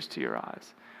brings tears to your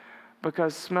eyes.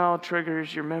 Because smell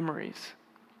triggers your memories.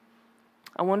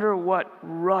 I wonder what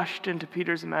rushed into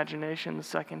Peter's imagination the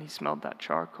second he smelled that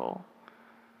charcoal.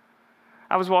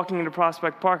 I was walking into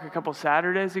Prospect Park a couple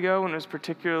Saturdays ago when it was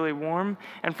particularly warm,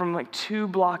 and from like 2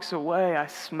 blocks away, I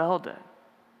smelled it.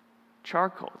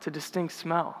 Charcoal, it's a distinct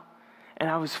smell. And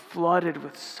I was flooded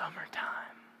with summertime.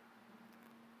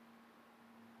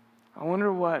 I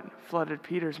wonder what flooded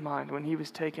Peter's mind when he was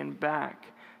taken back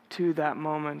to that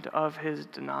moment of his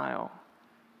denial.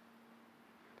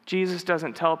 Jesus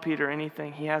doesn't tell Peter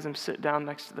anything. He has him sit down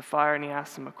next to the fire and he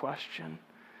asks him a question,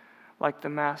 like the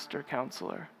master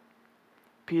counselor.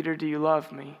 "Peter, do you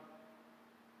love me?"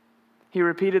 He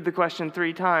repeated the question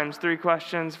 3 times, 3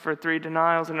 questions for 3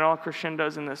 denials, and it all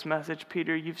crescendos in this message.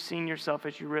 "Peter, you've seen yourself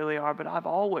as you really are, but I've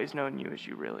always known you as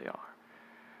you really are.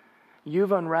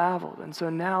 You've unraveled, and so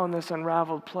now in this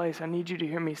unraveled place, I need you to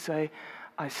hear me say,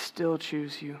 I still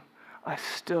choose you. I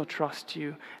still trust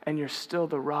you, and you're still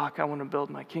the rock I want to build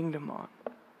my kingdom on."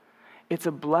 It's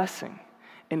a blessing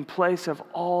in place of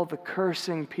all the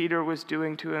cursing Peter was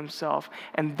doing to himself.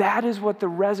 And that is what the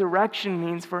resurrection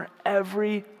means for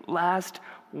every last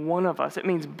one of us. It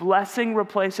means blessing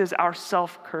replaces our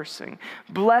self-cursing.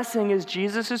 Blessing is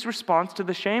Jesus' response to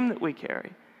the shame that we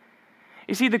carry.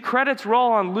 You see, the credits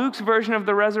roll on Luke's version of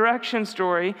the resurrection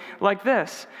story like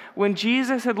this. When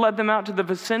Jesus had led them out to the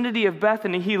vicinity of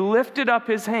Bethany, he lifted up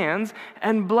his hands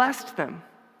and blessed them.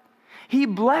 He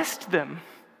blessed them.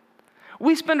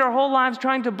 We spend our whole lives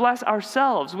trying to bless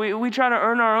ourselves. We try to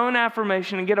earn our own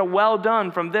affirmation and get a well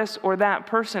done from this or that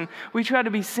person. We try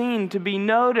to be seen, to be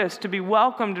noticed, to be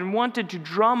welcomed and wanted, to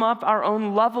drum up our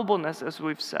own lovableness, as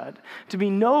we've said, to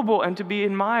be noble and to be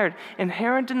admired.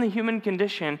 Inherent in the human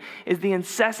condition is the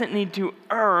incessant need to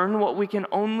earn what we can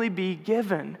only be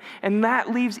given. And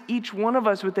that leaves each one of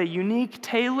us with a unique,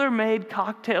 tailor-made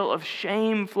cocktail of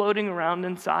shame floating around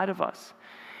inside of us.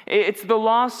 It's the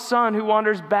lost son who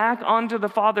wanders back onto the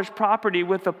father's property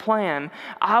with a plan.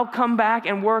 I'll come back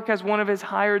and work as one of his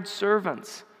hired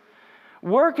servants.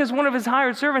 Work as one of his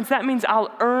hired servants, that means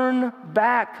I'll earn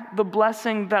back the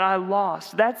blessing that I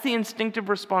lost. That's the instinctive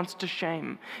response to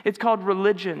shame. It's called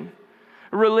religion.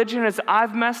 Religion is,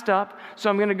 I've messed up, so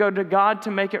I'm going to go to God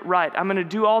to make it right. I'm going to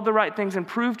do all the right things and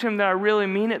prove to him that I really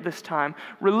mean it this time.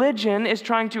 Religion is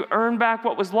trying to earn back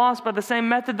what was lost by the same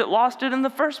method that lost it in the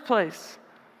first place.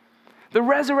 The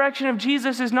resurrection of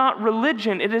Jesus is not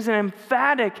religion. It is an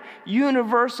emphatic,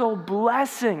 universal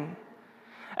blessing.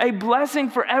 A blessing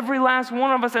for every last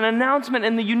one of us, an announcement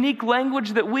in the unique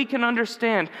language that we can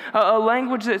understand, a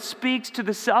language that speaks to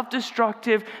the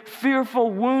self-destructive,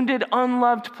 fearful, wounded,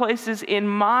 unloved places in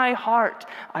my heart.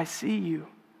 I see you.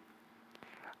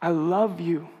 I love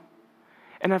you.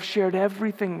 And I've shared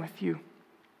everything with you.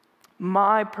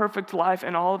 My perfect life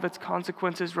and all of its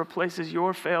consequences replaces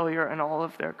your failure and all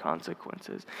of their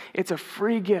consequences. It's a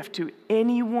free gift to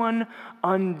anyone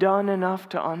undone enough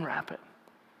to unwrap it.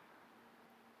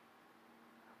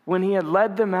 When he had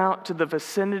led them out to the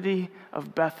vicinity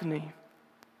of Bethany,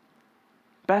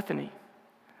 the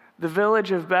village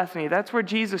of Bethany, that's where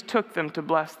Jesus took them to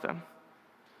bless them.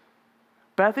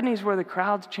 Bethany is where the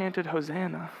crowds chanted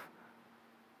Hosanna.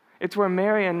 It's where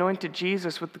Mary anointed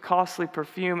Jesus with the costly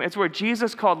perfume. It's where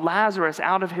Jesus called Lazarus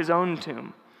out of his own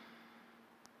tomb.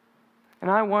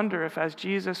 And I wonder if as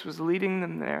Jesus was leading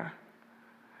them there,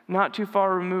 not too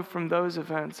far removed from those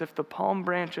events, if the palm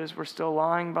branches were still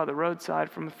lying by the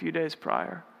roadside from a few days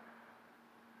prior.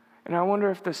 And I wonder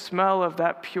if the smell of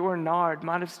that pure nard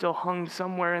might have still hung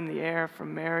somewhere in the air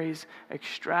from Mary's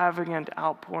extravagant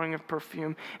outpouring of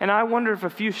perfume. And I wonder if a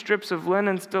few strips of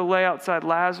linen still lay outside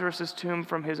Lazarus' tomb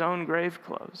from his own grave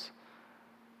clothes.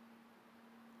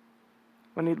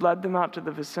 When he'd led them out to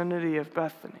the vicinity of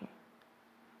Bethany.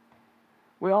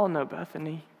 We all know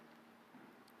Bethany.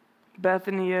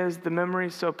 Bethany is the memory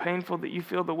so painful that you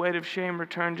feel the weight of shame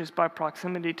return just by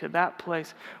proximity to that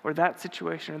place or that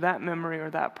situation or that memory or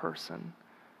that person.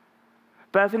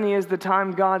 Bethany is the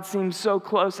time God seems so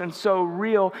close and so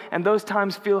real, and those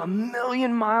times feel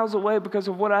 1,000,000 miles away because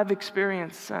of what I've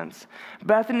experienced since.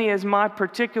 Bethany is my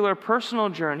particular personal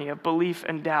journey of belief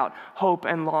and doubt, hope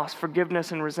and loss,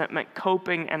 forgiveness and resentment,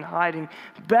 coping and hiding.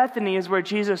 Bethany is where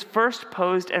Jesus first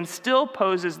posed and still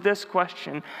poses this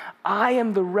question: I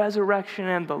am the resurrection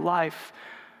and the life.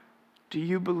 Do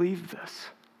you believe this?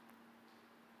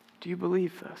 Do you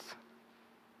believe this?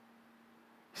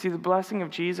 See, the blessing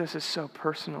of Jesus is so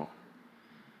personal.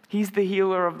 He's the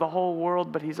healer of the whole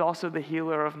world, but he's also the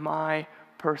healer of my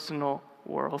personal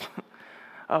world,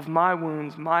 of my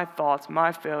wounds, my thoughts,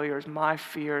 my failures, my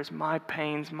fears, my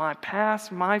pains, my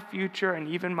past, my future, and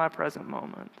even my present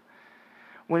moment.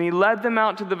 When he led them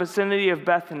out to the vicinity of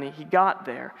Bethany, he got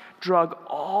there, drug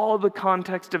all the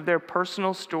context of their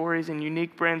personal stories and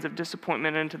unique brands of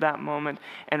disappointment into that moment,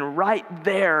 and right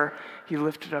there, he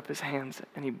lifted up his hands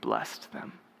and he blessed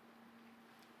them.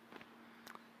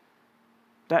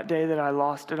 That day that I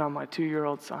lost it on my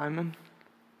 2-year-old Simon,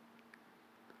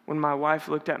 when my wife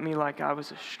looked at me like I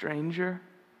was a stranger,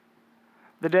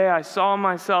 the day I saw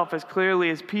myself as clearly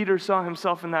as Peter saw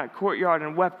himself in that courtyard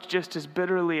and wept just as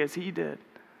bitterly as he did,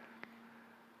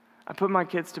 I put my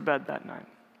kids to bed that night.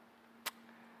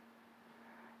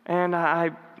 And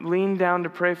I leaned down to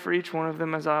pray for each one of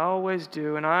them, as I always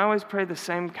do. And I always pray the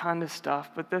same kind of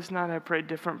stuff, but this night I prayed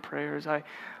different prayers. I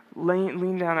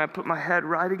leaned down, I put my head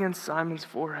right against Simon's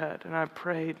forehead, and I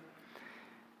prayed,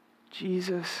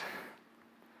 Jesus,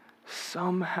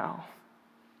 somehow,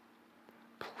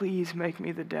 please make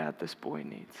me the dad this boy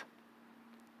needs.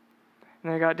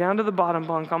 And I got down to the bottom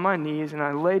bunk on my knees, and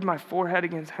I laid my forehead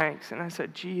against Hank's, and I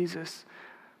said, Jesus,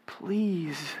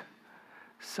 please,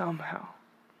 somehow,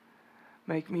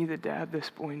 make me the dad this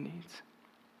boy needs.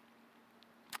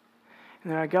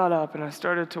 And then I got up, and I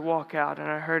started to walk out, and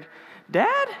I heard,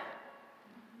 Dad?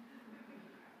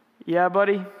 Yeah,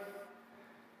 buddy?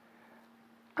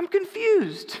 I'm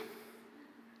confused.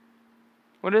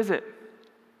 What is it?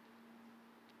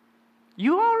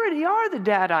 You already are the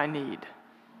dad I need.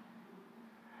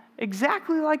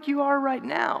 Exactly like you are right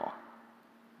now.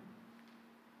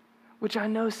 Which I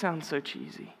know sounds so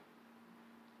cheesy.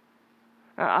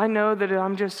 I know that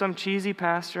I'm just some cheesy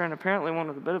pastor and apparently one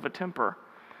with a bit of a temper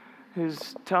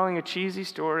who's telling a cheesy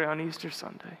story on Easter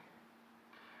Sunday.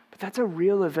 But that's a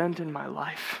real event in my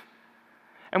life.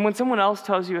 And when someone else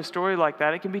tells you a story like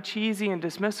that, it can be cheesy and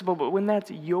dismissible, but when that's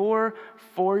your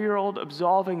 4-year-old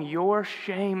absolving your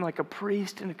shame like a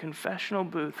priest in a confessional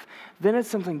booth, then it's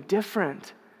something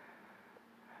different.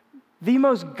 The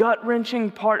most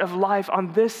gut-wrenching part of life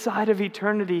on this side of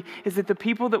eternity is that the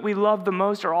people that we love the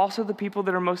most are also the people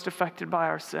that are most affected by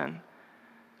our sin.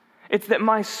 It's that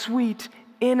my sweet,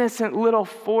 innocent little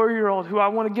 4-year-old who I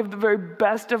want to give the very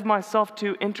best of myself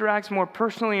to interacts more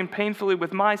personally and painfully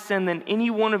with my sin than any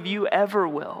one of you ever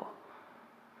will.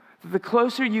 The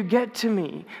closer you get to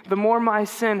me, the more my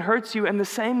sin hurts you, and the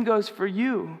same goes for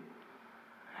you.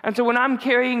 And so when I'm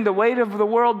carrying the weight of the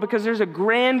world because there's a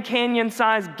Grand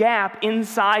Canyon-sized gap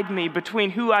inside me between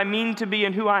who I mean to be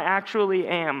and who I actually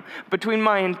am, between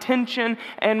my intention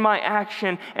and my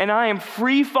action, and I am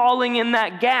free-falling in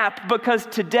that gap because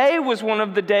today was one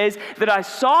of the days that I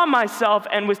saw myself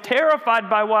and was terrified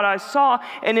by what I saw,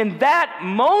 and in that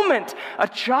moment, a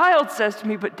child says to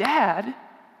me, "But Dad,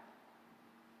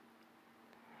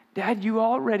 you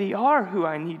already are who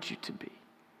I need you to be.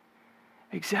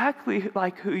 Exactly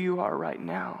like who you are right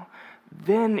now."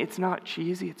 Then it's not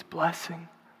cheesy, it's blessing.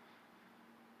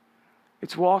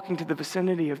 It's walking to the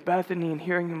vicinity of Bethany and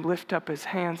hearing him lift up his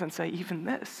hands and say, even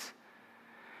this,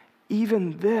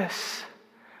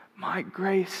 my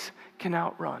grace can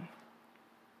outrun.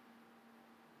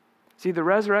 See, the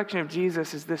resurrection of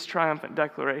Jesus is this triumphant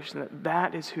declaration that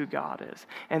that is who God is,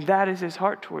 and that is his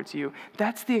heart towards you.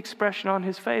 That's the expression on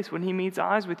his face when he meets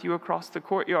eyes with you across the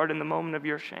courtyard in the moment of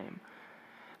your shame.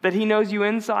 That he knows you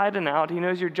inside and out. He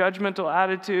knows your judgmental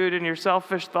attitude and your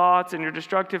selfish thoughts and your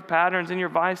destructive patterns and your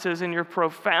vices and your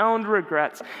profound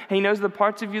regrets. And he knows the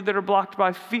parts of you that are blocked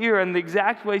by fear and the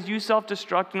exact ways you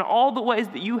self-destruct and all the ways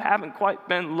that you haven't quite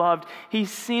been loved.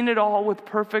 He's seen it all with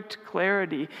perfect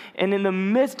clarity. And in the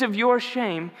midst of your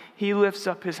shame, he lifts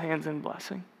up his hands in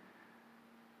blessing.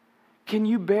 Can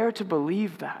you bear to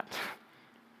believe that?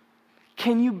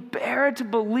 Can you bear to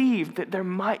believe that there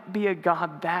might be a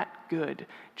God that good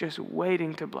just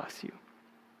waiting to bless you?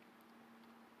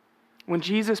 When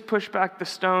Jesus pushed back the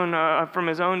stone from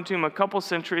his own tomb a couple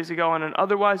centuries ago on an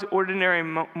otherwise ordinary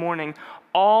morning,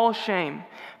 all shame,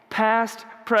 past,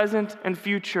 present, and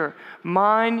future,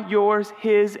 mine, yours,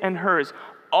 his, and hers,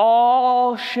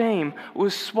 all shame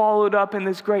was swallowed up in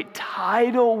this great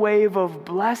tidal wave of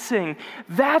blessing.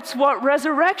 That's what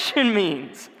resurrection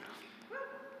means.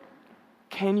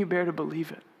 Can you bear to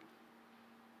believe it?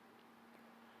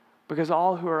 Because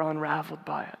all who are unraveled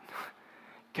by it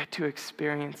get to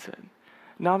experience it.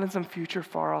 Not in some future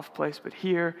far off place, but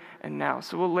here and now.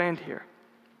 So we'll land here.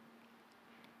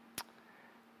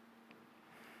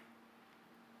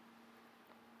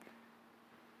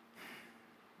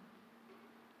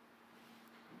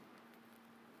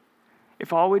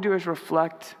 If all we do is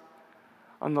reflect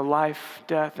on the life,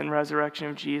 death, and resurrection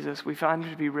of Jesus, we find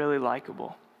him to be really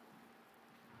likable.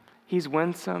 He's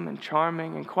winsome and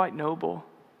charming and quite noble.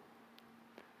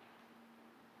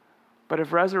 But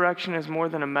if resurrection is more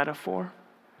than a metaphor,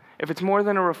 if it's more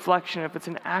than a reflection, if it's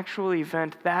an actual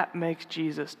event, that makes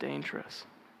Jesus dangerous.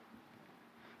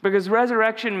 Because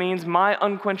resurrection means my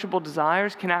unquenchable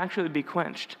desires can actually be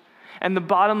quenched, and the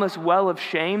bottomless well of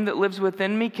shame that lives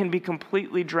within me can be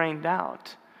completely drained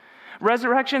out.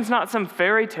 Resurrection's not some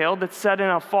fairy tale that's set in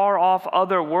a far-off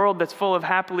other world that's full of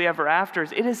happily ever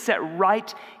afters. It is set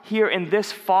right here in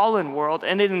this fallen world,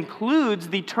 and it includes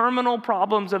the terminal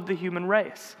problems of the human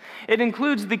race. It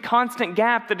includes the constant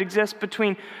gap that exists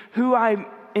between who I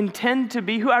intend to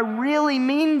be, who I really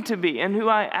mean to be, and who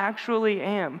I actually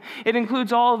am. It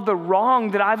includes all of the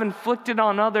wrong that I've inflicted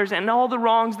on others and all the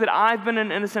wrongs that I've been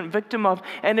an innocent victim of,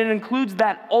 and it includes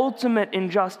that ultimate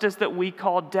injustice that we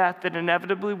call death that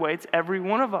inevitably waits every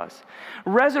one of us.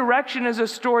 Resurrection is a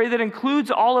story that includes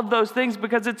all of those things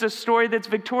because it's a story that's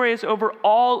victorious over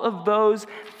all of those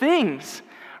things.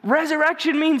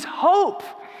 Resurrection means hope.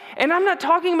 And I'm not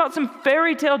talking about some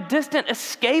fairy tale, distant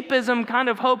escapism kind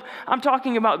of hope. I'm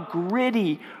talking about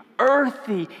gritty,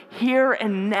 earthy, here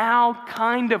and now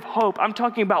kind of hope. I'm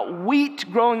talking about wheat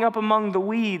growing up among the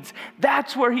weeds.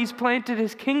 That's where he's planted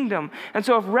his kingdom. And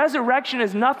so if resurrection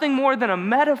is nothing more than a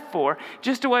metaphor,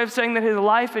 just a way of saying that his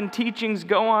life and teachings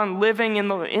go on living in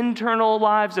the internal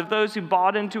lives of those who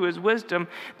bought into his wisdom,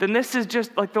 then this is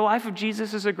just like the life of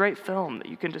Jesus is a great film that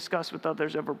you can discuss with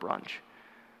others over brunch.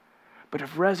 But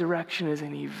if resurrection is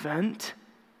an event,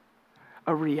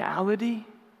 a reality,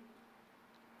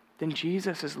 then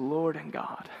Jesus is Lord and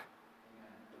God.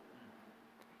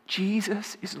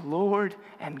 Jesus is Lord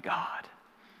and God.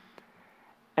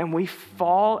 And we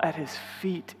fall at his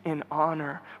feet in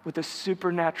honor with a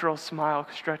supernatural smile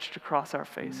stretched across our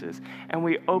faces. And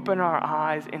we open our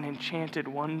eyes in enchanted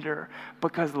wonder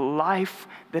because life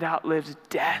that outlives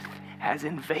death has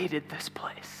invaded this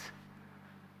place.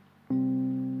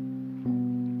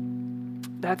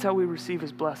 That's how we receive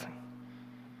his blessing.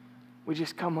 We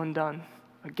just come undone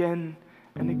again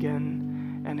and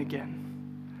again and again.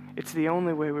 It's the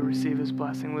only way we receive his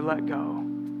blessing. We let go.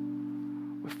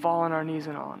 We fall on our knees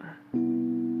in honor.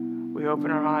 We open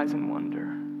our eyes in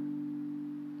wonder.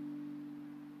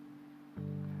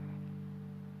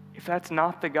 If that's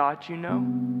not the God you know,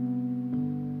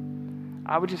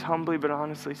 I would just humbly but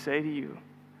honestly say to you,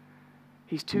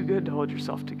 he's too good to hold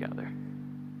yourself together.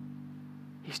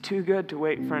 He's too good to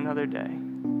wait for another day.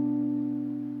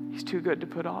 He's too good to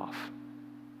put off.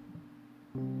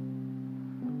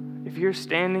 If you're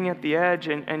standing at the edge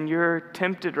and you're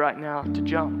tempted right now to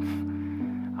jump,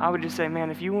 I would just say,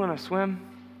 man, if you want to swim,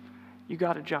 you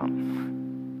got to jump.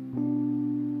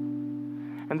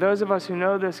 And those of us who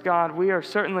know this God, we are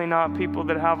certainly not people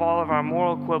that have all of our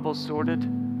moral quibbles sorted.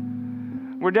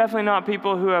 We're definitely not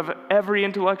people who have every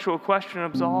intellectual question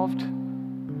absolved.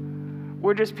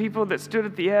 We're just people that stood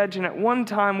at the edge, and at one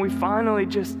time we finally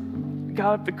just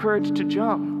got up the courage to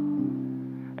jump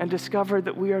and discovered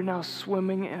that we are now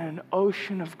swimming in an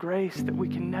ocean of grace that we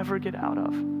can never get out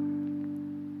of.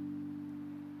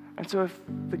 And so if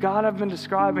the God I've been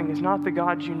describing is not the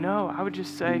God you know, I would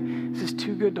just say, this is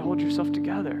too good to hold yourself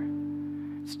together.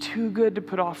 It's too good to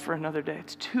put off for another day.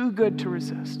 It's too good to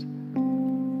resist.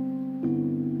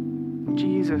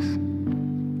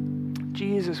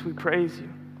 Jesus, we praise you.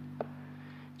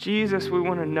 Jesus, we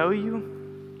want to know you.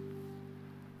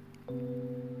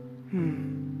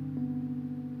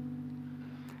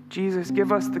 Jesus,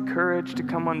 give us the courage to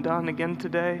come undone again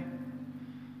today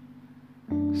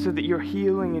so that your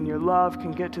healing and your love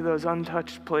can get to those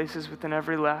untouched places within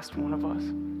every last one of us.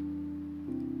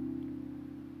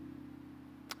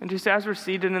 And just as we're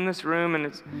seated in this room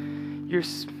and you're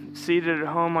seated at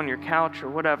home on your couch or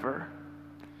whatever,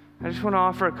 I just want to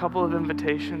offer a couple of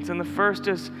invitations. And the first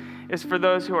is for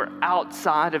those who are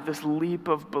outside of this leap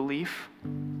of belief.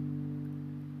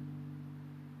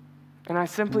 And I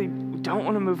simply don't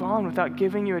want to move on without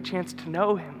giving you a chance to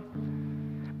know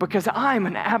him. Because I'm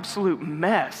an absolute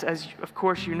mess, as of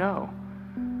course you know.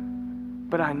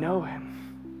 But I know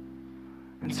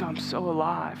him. And so I'm so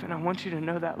alive, and I want you to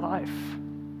know that life.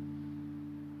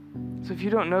 So if you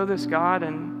don't know this God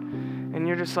and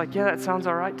you're just like, yeah, that sounds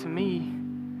all right to me,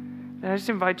 then I just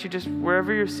invite you just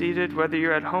wherever you're seated, whether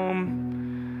you're at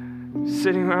home,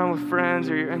 sitting around with friends,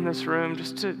 or you're in this room,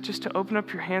 just to open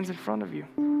up your hands in front of you.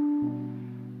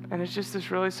 And it's just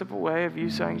this really simple way of you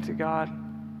saying to God,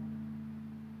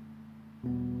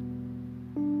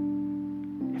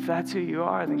 if that's who you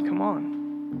are, then come on.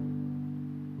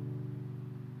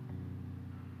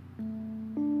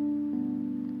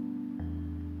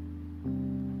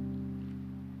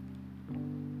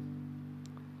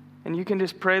 And you can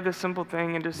just pray this simple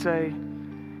thing and just say,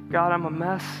 God, I'm a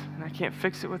mess and I can't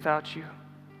fix it without you.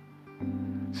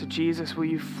 So Jesus, will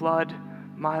you flood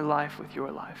my life with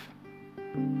your life?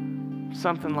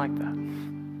 Something like that.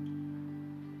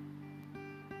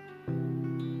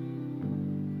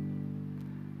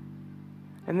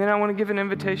 And then I want to give an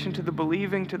invitation to the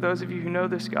believing, to those of you who know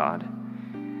this God.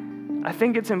 I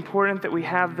think it's important that we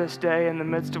have this day in the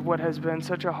midst of what has been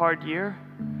such a hard year,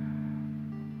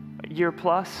 a year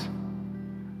plus,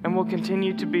 and will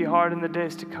continue to be hard in the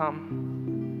days to come.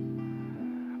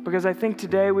 Because I think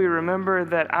today we remember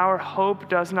that our hope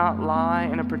does not lie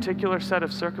in a particular set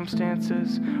of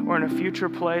circumstances or in a future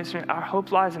place. Our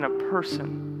hope lies in a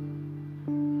person.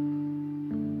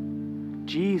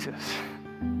 Jesus.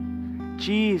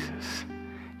 Jesus.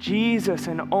 Jesus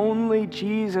and only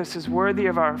Jesus is worthy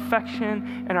of our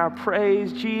affection and our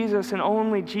praise. Jesus and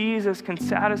only Jesus can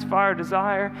satisfy our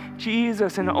desire.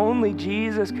 Jesus and only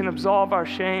Jesus can absolve our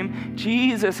shame.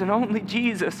 Jesus and only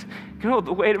Jesus can hold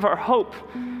the weight of our hope.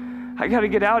 I got to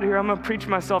get out of here. I'm going to preach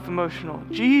myself emotional.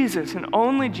 Jesus and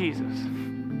only Jesus.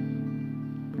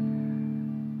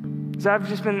 As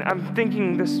I'm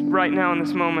thinking this right now in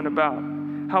this moment about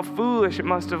how foolish it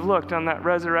must have looked on that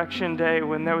resurrection day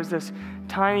when there was this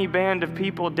tiny band of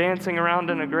people dancing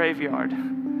around in a graveyard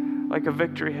like a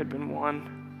victory had been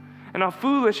won. And how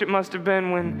foolish it must have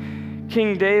been when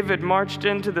King David marched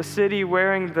into the city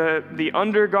wearing the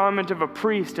undergarment of a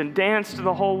priest and danced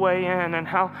the whole way in, and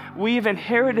how we've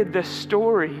inherited this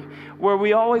story where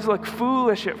we always look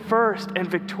foolish at first and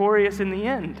victorious in the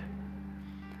end.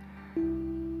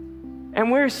 And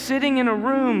we're sitting in a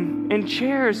room in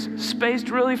chairs spaced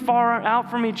really far out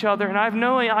from each other, and I have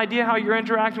no idea how you're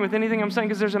interacting with anything I'm saying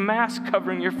because there's a mask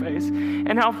covering your face,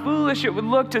 and how foolish it would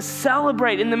look to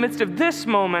celebrate in the midst of this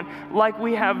moment like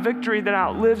we have victory that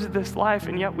outlives this life,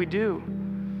 and yet we do.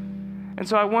 And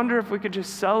so I wonder if we could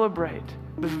just celebrate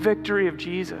the victory of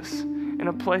Jesus in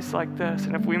a place like this,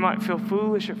 and if we might feel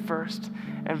foolish at first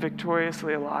and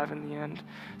victoriously alive in the end.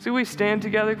 So we stand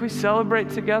together, we celebrate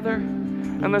together,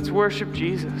 and let's worship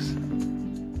Jesus.